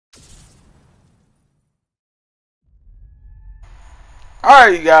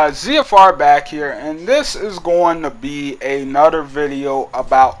Alright you guys, ZFR back here, and this is going to be another video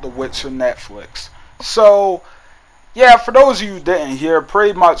about The Witcher Netflix. So, yeah, for those of you who didn't hear,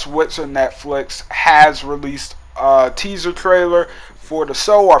 pretty much Witcher Netflix has released a teaser trailer for the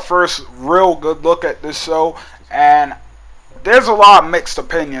show, our first real good look at this show, and there's a lot of mixed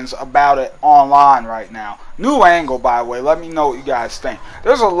opinions about it online right now. New angle, by the way, let me know what you guys think.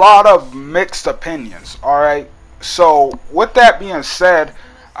 There's a lot of mixed opinions, alright? So, with that being said,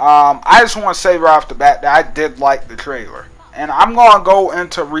 I just want to say right off the bat that I did like the trailer. And I'm going to go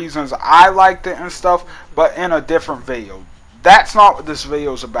into reasons I liked it and stuff, but in a different video. That's not what this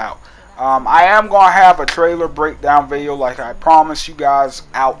video is about. I am going to have a trailer breakdown video like I promised you guys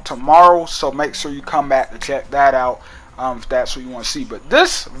out tomorrow. So make sure you come back to check that out if that's what you want to see. But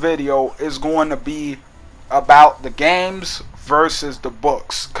this video is going to be about the games versus the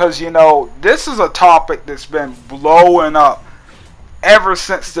books, because you know this is a topic that's been blowing up ever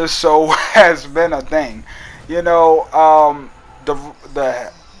since this show has been a thing. You know,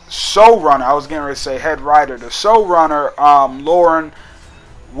 the showrunner, I was getting ready to say head writer, the showrunner, Lauren,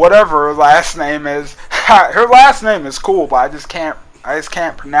 whatever her last name is. Her last name is cool, but I just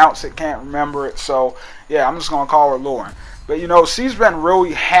can't pronounce it, can't remember it. So yeah, I'm just gonna call her Lauren. But you know, she's been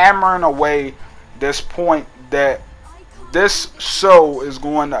really hammering away this point that this show is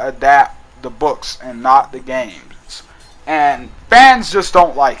going to adapt the books and not the games, and fans just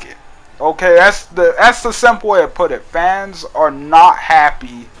don't like it. Okay, that's the simple way to put it. Fans are not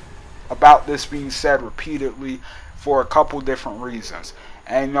happy about this being said repeatedly for a couple different reasons,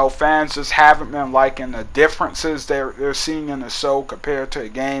 and you know, fans just haven't been liking the differences they're seeing in the show compared to the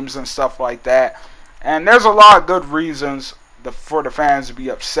games and stuff like that. And there's a lot of good reasons for the fans to be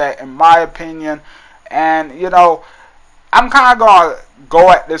upset, in my opinion. And you know, I'm kind of going to go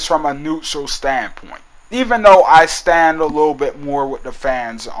at this from a neutral standpoint, even though I stand a little bit more with the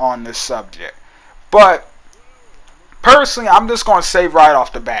fans on this subject. But personally, I'm just going to say right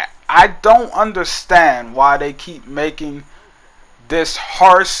off the bat, I don't understand why they keep making this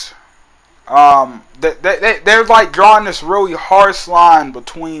harsh, they're like drawing this really harsh line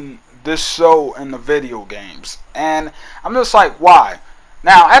between this show and the video games. And I'm just like, why?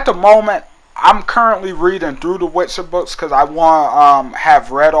 Now, at the moment, I'm currently reading through the Witcher books because I want to have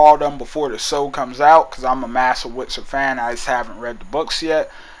read all of them before the show comes out, because I'm a massive Witcher fan. I just haven't read the books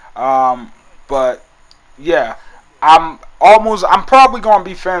yet. But yeah, I'm probably going to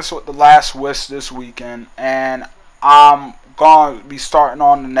be finished with The Last Wish this weekend, and I'm going to be starting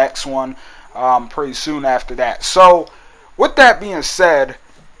on the next one pretty soon after that. So with that being said,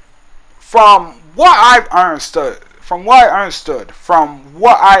 from what I understand, from what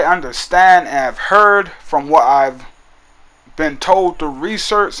I understand and have heard, from what I've been told through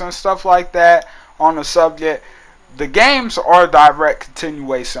research and stuff like that on the subject, the games are a direct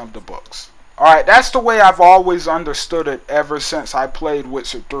continuation of the books. Alright, that's the way I've always understood it ever since I played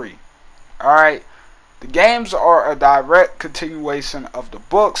Witcher 3. Alright, the games are a direct continuation of the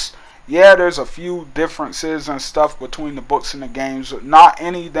books. Yeah, there's a few differences and stuff between the books and the games, but not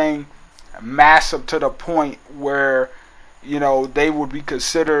anything massive to the point where, you know, they would be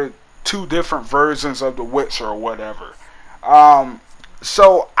considered two different versions of The Witcher or whatever.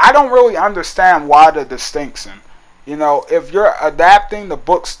 So I don't really understand why the distinction. You know, if you're adapting the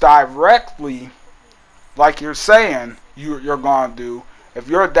books directly, like you're saying you're gonna do, if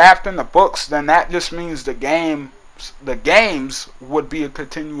you're adapting the books, then that just means the games would be a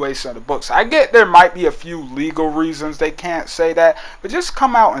continuation of the books. I get there might be a few legal reasons they can't say that, but just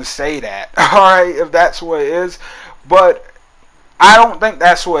come out and say that, alright, if that's what it is. But I don't think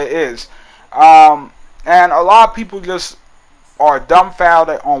that's what it is. And a lot of people just are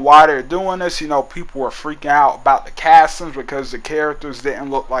dumbfounded on why they're doing this. You know, people were freaking out about the castings because the characters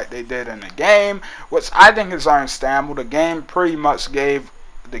didn't look like they did in the game, which I think is understandable. The game pretty much gave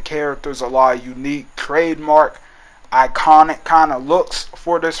the characters a lot of unique, trademark, iconic kind of looks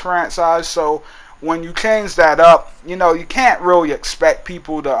for this franchise. So when you change that up, you know, you can't really expect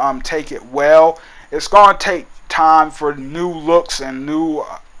people to take it well. It's going to take time for new looks and new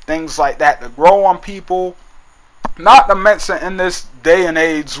things like that to grow on people. Not to mention, in this day and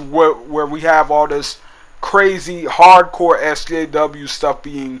age where we have all this crazy hardcore SJW stuff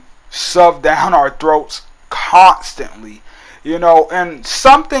being shoved down our throats constantly, you know, and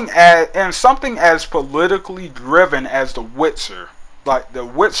something as politically driven as The Witcher. Like, The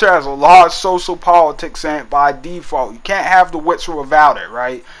Witcher has a lot of social politics in it by default. You can't have The Witcher without it,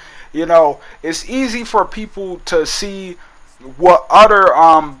 right? You know, it's easy for people to see what other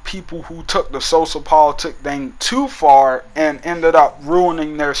people who took the social politic thing too far and ended up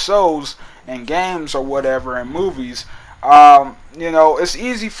ruining their shows and games or whatever and movies. You know, it's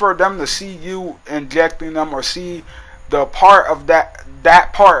easy for them to see you injecting them or see the part of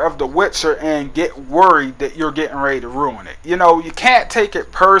that part of the Witcher and get worried that you're getting ready to ruin it. You know, you can't take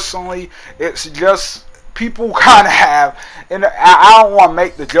it personally. It's just people kind of have, and I don't want to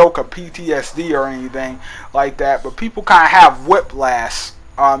make the joke of PTSD or anything like that, but people kind of have whiplash,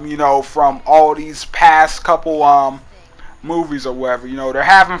 you know, from all these past couple movies or whatever. You know, they're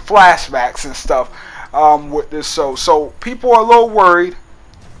having flashbacks and stuff with this. So people are a little worried,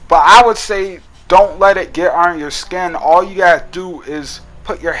 but I would say don't let it get on your skin. All you gotta do is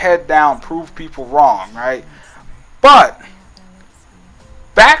put your head down, prove people wrong, right? But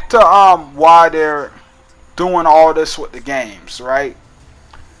back to why they're doing all this with the games, right?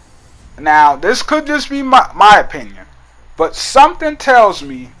 Now, this could just be my opinion, but something tells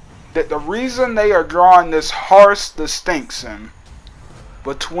me that the reason they are drawing this harsh distinction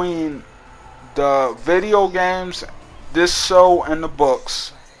between the video games, this show, and the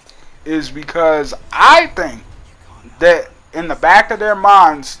books is because I think that in the back of their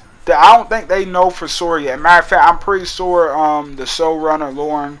minds, that I don't think they know for sure yet. Matter of fact, I'm pretty sure the showrunner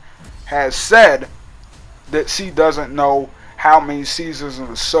Lauren has said that she doesn't know how many seasons of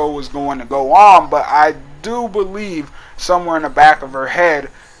the show is going to go on, but I do believe somewhere in the back of her head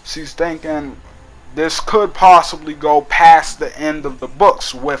she's thinking this could possibly go past the end of the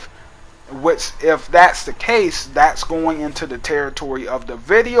books, with which, if that's the case, that's going into the territory of the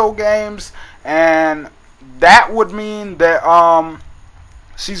video games, and that would mean that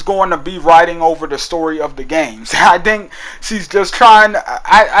she's going to be writing over the story of the games. I think she's just trying to,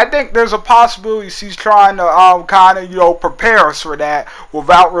 I think there's a possibility she's trying to kind of, you know, prepare us for that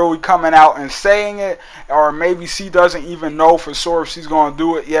without really coming out and saying it, or maybe she doesn't even know for sure if she's going to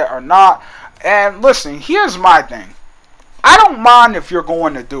do it yet or not. And listen, here's my thing. I don't mind if you're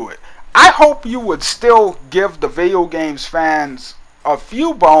going to do it. I hope you would still give the video games fans a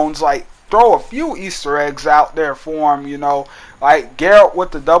few bones, like throw a few Easter eggs out there for them, you know, like Geralt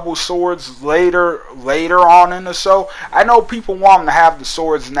with the double swords later on in the show. I know people want him to have the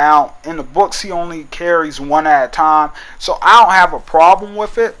swords now. In the books, he only carries one at a time, so I don't have a problem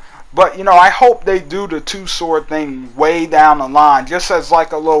with it. But, you know, I hope they do the two-sword thing way down the line, just as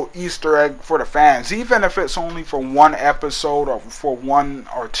like a little Easter egg for the fans, even if it's only for one episode or for one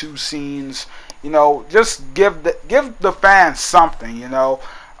or two scenes. You know, just give the fans something, you know.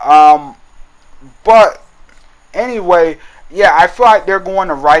 But anyway, yeah, I feel like they're going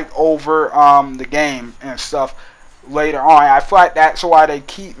to write over the game and stuff later on. I feel like that's why they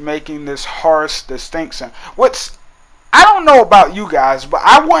keep making this harsh distinction, which I don't know about you guys, but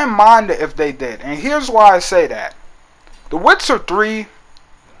I wouldn't mind it if they did. And here's why I say that. The Witcher 3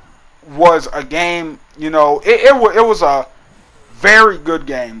 was a game, you know, it was a very good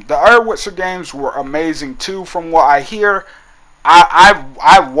game. The other Witcher games were amazing too, from what I hear.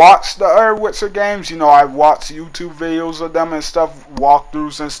 I watched the other Witcher games, you know, I watched YouTube videos of them and stuff,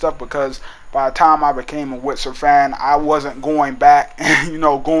 walkthroughs and stuff, because by the time I became a Witcher fan, I wasn't going back and, you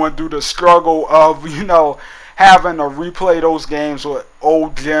know, going through the struggle of, you know, having to replay those games with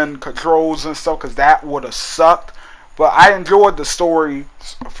old gen controls and stuff, because that would have sucked. But I enjoyed the story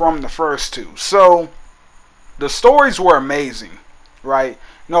from the first two. So the stories were amazing, right?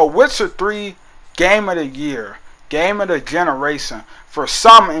 You know, Witcher 3, game of the year, game of the generation. For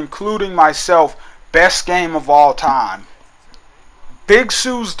some, including myself, best game of all time. Big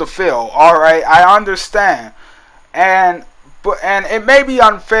shoes to fill, alright? I understand. And it may be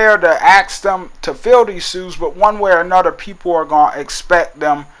unfair to ask them to fill these shoes, but one way or another, people are going to expect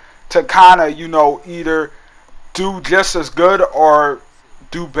them to kind of, you know, either do just as good or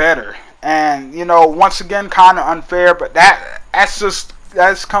do better. And, you know, once again, kind of unfair, but that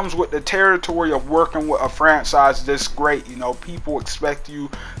comes with the territory of working with a franchise this great. You know, people expect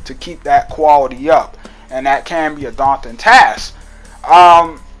you to keep that quality up, and that can be a daunting task.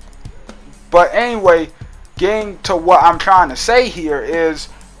 But anyway, getting to what I'm trying to say here is,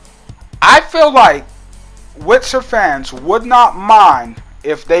 I feel like Witcher fans would not mind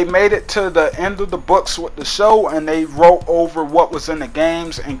if they made it to the end of the books with the show and they wrote over what was in the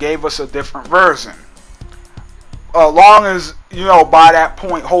games and gave us a different version. As long as, you know, by that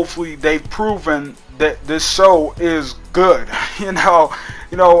point, hopefully they've proven that this show is good. You know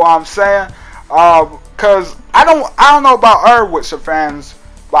what I'm saying? Because I don't know about other Witcher fans,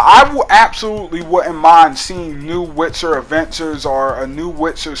 but I absolutely wouldn't mind seeing new Witcher adventures or a new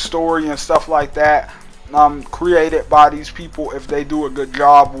Witcher story and stuff like that created by these people if they do a good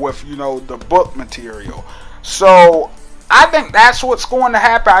job with, you know, the book material. So I think that's what's going to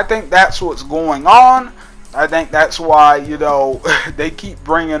happen. I think that's what's going on. I think that's why, you know, they keep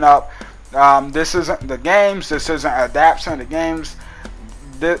bringing up This isn't the games. This isn't adaptation of the games.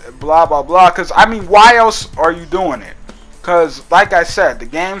 Blah blah blah. Because I mean, why else are you doing it? Because like I said, the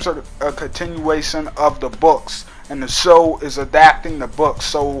games are a continuation of the books, and the show is adapting the books.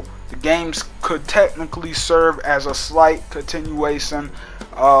 So the games could technically serve as a slight continuation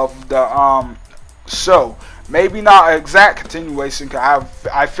of the show. Maybe not an exact continuation, because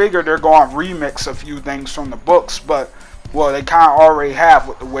I figure they're going to remix a few things from the books, but well, they kind of already have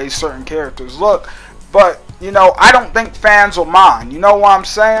with the way certain characters look. But you know, I don't think fans will mind. You know what I'm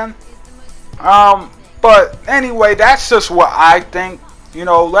saying? But anyway, that's just what I think. You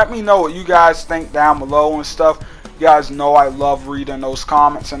know, let me know what you guys think down below and stuff. You guys know I love reading those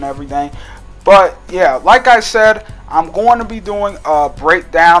comments and everything. But yeah, like I said, I'm going to be doing a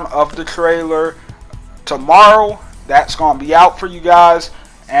breakdown of the trailer tomorrow. That's going to be out for you guys.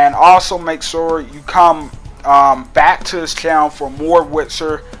 And also make sure you come back to this channel for more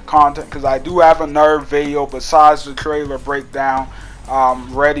Witcher content, because I do have another video besides the trailer breakdown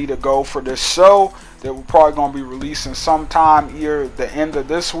ready to go for this show that we're probably going to be releasing sometime either the end of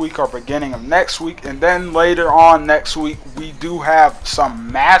this week or beginning of next week. And then later on next week, we do have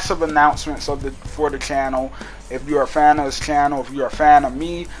some massive announcements for the channel. If you're a fan of this channel, if you're a fan of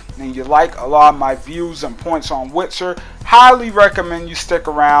me, and you like a lot of my views and points on Witcher, highly recommend you stick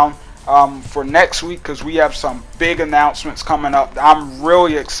around for next week, because we have some big announcements coming up. I'm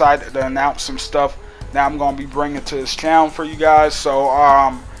really excited to announce some stuff that I'm going to be bringing to this channel for you guys. So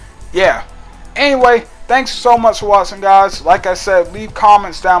yeah, anyway, thanks so much for watching, guys. Like I said, leave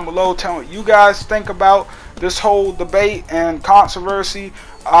comments down below telling what you guys think about this whole debate and controversy.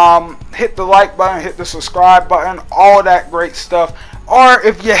 Hit the like button, hit the subscribe button, all that great stuff. Or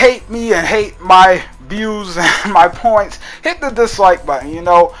if you hate me and hate my views and my points, hit the dislike button. You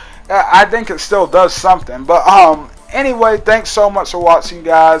know, I think it still does something. But anyway, thanks so much for watching,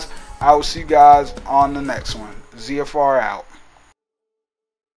 guys. I will see you guys on the next one. ZFR out.